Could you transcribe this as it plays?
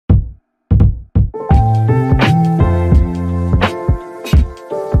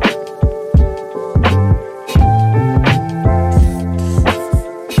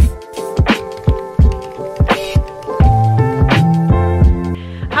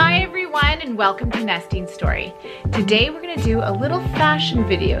and welcome to Nesting Story. Today we're gonna do a little fashion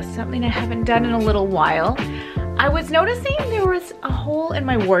video, something I haven't done in a little while. I was noticing there was a hole in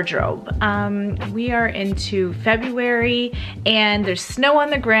my wardrobe. We are into February and there's snow on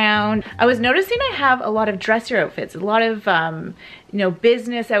the ground. I was noticing I have a lot of dressier outfits, a lot of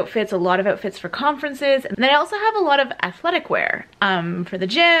business outfits, a lot of outfits for conferences, and then I also have a lot of athletic wear for the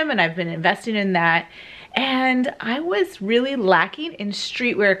gym, and I've been investing in that. And I was really lacking in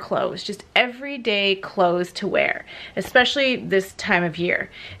streetwear clothes, just everyday clothes to wear, especially this time of year.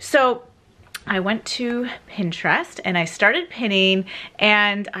 So I went to Pinterest and I started pinning,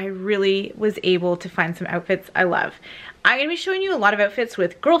 and I really was able to find some outfits I love. I'm gonna be showing you a lot of outfits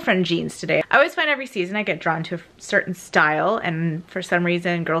with girlfriend jeans today. I always find every season I get drawn to a certain style, and for some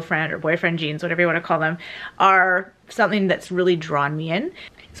reason girlfriend or boyfriend jeans, whatever you wanna call them, are something that's really drawn me in.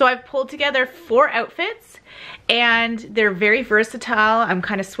 So I've pulled together 4 outfits and they're very versatile. I'm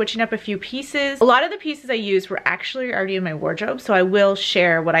kind of switching up a few pieces. A lot of the pieces I used were actually already in my wardrobe, so I will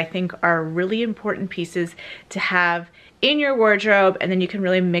share what I think are really important pieces to have in your wardrobe, and then you can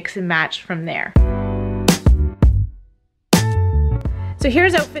really mix and match from there. So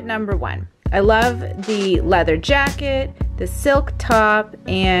here's outfit number 1. I love the leather jacket, the silk top,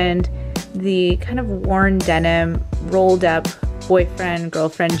 and the kind of worn denim rolled up boyfriend,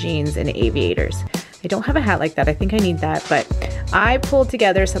 girlfriend jeans and aviators. I don't have a hat like that. I think I need that, but I pulled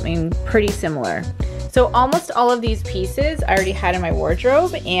together something pretty similar. So almost all of these pieces I already had in my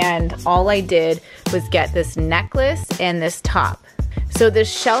wardrobe, and all I did was get this necklace and this top. So this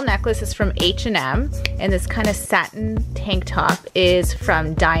shell necklace is from H&M, and this kind of satin tank top is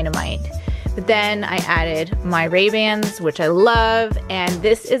from Dynamite. But then I added my Ray-Bans, which I love, and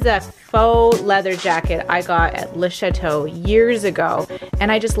this is a faux leather jacket I got at Le Chateau years ago,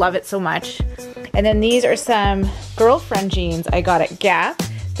 and I just love it so much. And then these are some girlfriend jeans I got at Gap.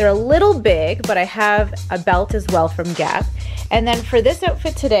 They're a little big, but I have a belt as well from Gap. And then for this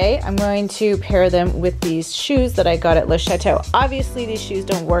outfit today, I'm going to pair them with these shoes that I got at Le Chateau. Obviously, these shoes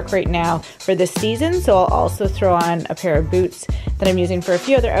don't work right now for this season, so I'll also throw on a pair of boots that I'm using for a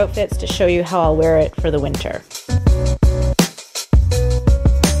few other outfits to show you how I'll wear it for the winter.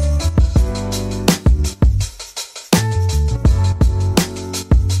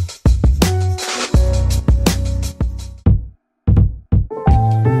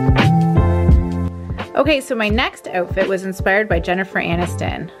 Okay, so my next outfit was inspired by Jennifer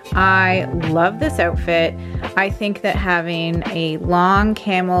Aniston. I love this outfit. I think that having a long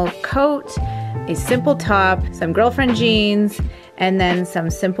camel coat, a simple top, some girlfriend jeans, and then some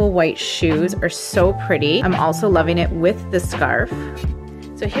simple white shoes are so pretty. I'm also loving it with the scarf.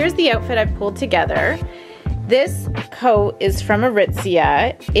 So here's the outfit I pulled together. This coat is from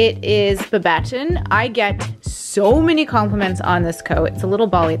Aritzia. It is Babaton. I get so many compliments on this coat. It's a little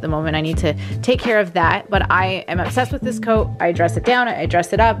bally at the moment. I need to take care of that, but I am obsessed with this coat. I dress it down, I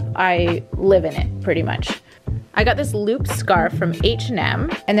dress it up, I live in it pretty much. I got this loop scarf from H&M,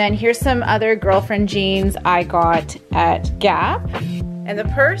 and then here's some other girlfriend jeans I got at Gap. And the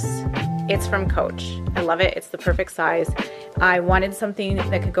purse, it's from Coach. I love it, it's the perfect size. I wanted something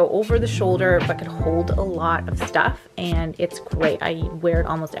that could go over the shoulder but could hold a lot of stuff, and it's great. I wear it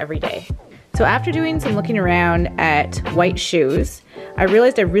almost every day. So after doing some looking around at white shoes, I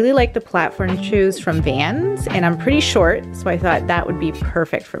realized I really like the platform shoes from Vans, and I'm pretty short, so I thought that would be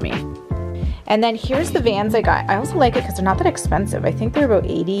perfect for me. And then here's the Vans I got. I also like it because they're not that expensive. I think they're about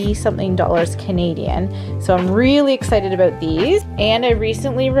 80 something dollars Canadian. So I'm really excited about these. And I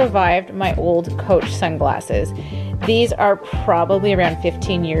recently revived my old Coach sunglasses. These are probably around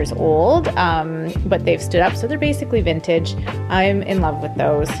 15 years old, but they've stood up, so they're basically vintage. I'm in love with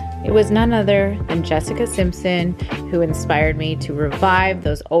those. It was none other than Jessica Simpson who inspired me to revive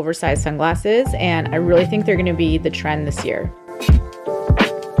those oversized sunglasses, and I really think they're gonna be the trend this year.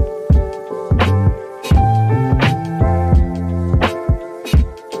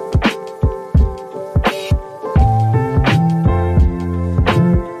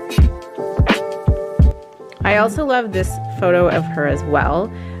 I also love this photo of her as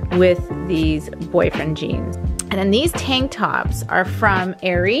well with these boyfriend jeans. And then these tank tops are from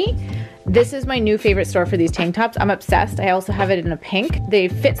Aerie. This is my new favorite store for these tank tops. I'm obsessed. I also have it in a pink. They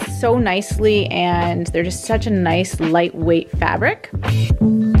fit so nicely, and they're just such a nice lightweight fabric.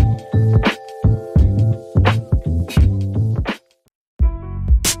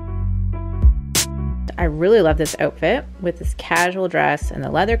 I really love this outfit with this casual dress and the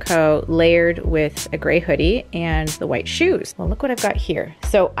leather coat layered with a gray hoodie and the white shoes. Well, look what I've got here.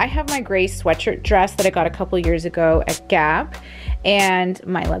 So I have my gray sweatshirt dress that I got a couple years ago at Gap, and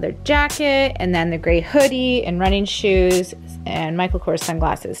my leather jacket, and then the gray hoodie and running shoes. and Michael Kors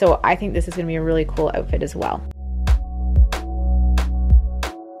sunglasses. So I think this is gonna be a really cool outfit as well.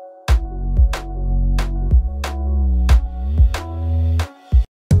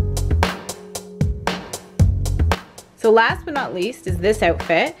 So last but not least is this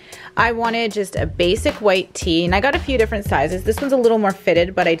outfit. I wanted just a basic white tee, and I got a few different sizes. This one's a little more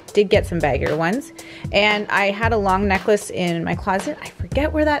fitted, but I did get some baggier ones. And I had a long necklace in my closet. I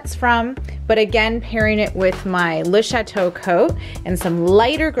forget where that's from, but again, pairing it with my Le Chateau coat and some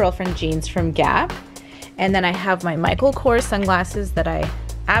lighter girlfriend jeans from Gap. And then I have my Michael Kors sunglasses that I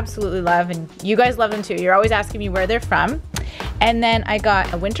absolutely love, and you guys love them too. You're always asking me where they're from. And then I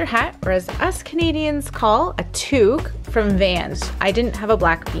got a winter hat, or as us Canadians call, a toque from Vans. I didn't have a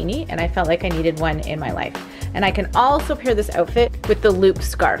black beanie and I felt like I needed one in my life. And I can also pair this outfit with the loop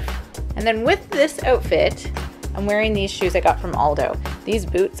scarf. And then with this outfit, I'm wearing these shoes I got from Aldo. These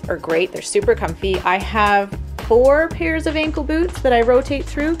boots are great, they're super comfy. I have 4 pairs of ankle boots that I rotate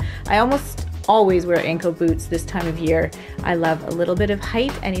through. I almost always wear ankle boots this time of year. I love a little bit of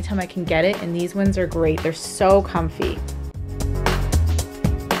height anytime I can get it, and these ones are great. They're so comfy.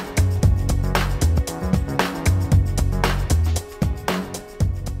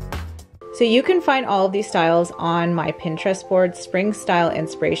 So you can find all of these styles on my Pinterest board, Spring Style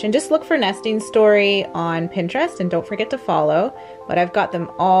Inspiration. Just look for Nesting Story on Pinterest and don't forget to follow, but I've got them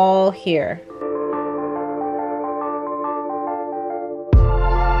all here.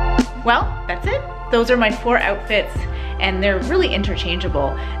 Well, that's it. Those are my 4 outfits, and they're really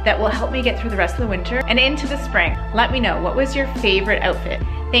interchangeable that will help me get through the rest of the winter and into the spring. Let me know, what was your favorite outfit?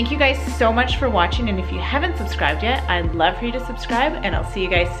 Thank you guys so much for watching, and if you haven't subscribed yet, I'd love for you to subscribe, and I'll see you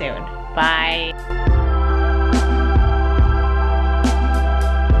guys soon. Bye.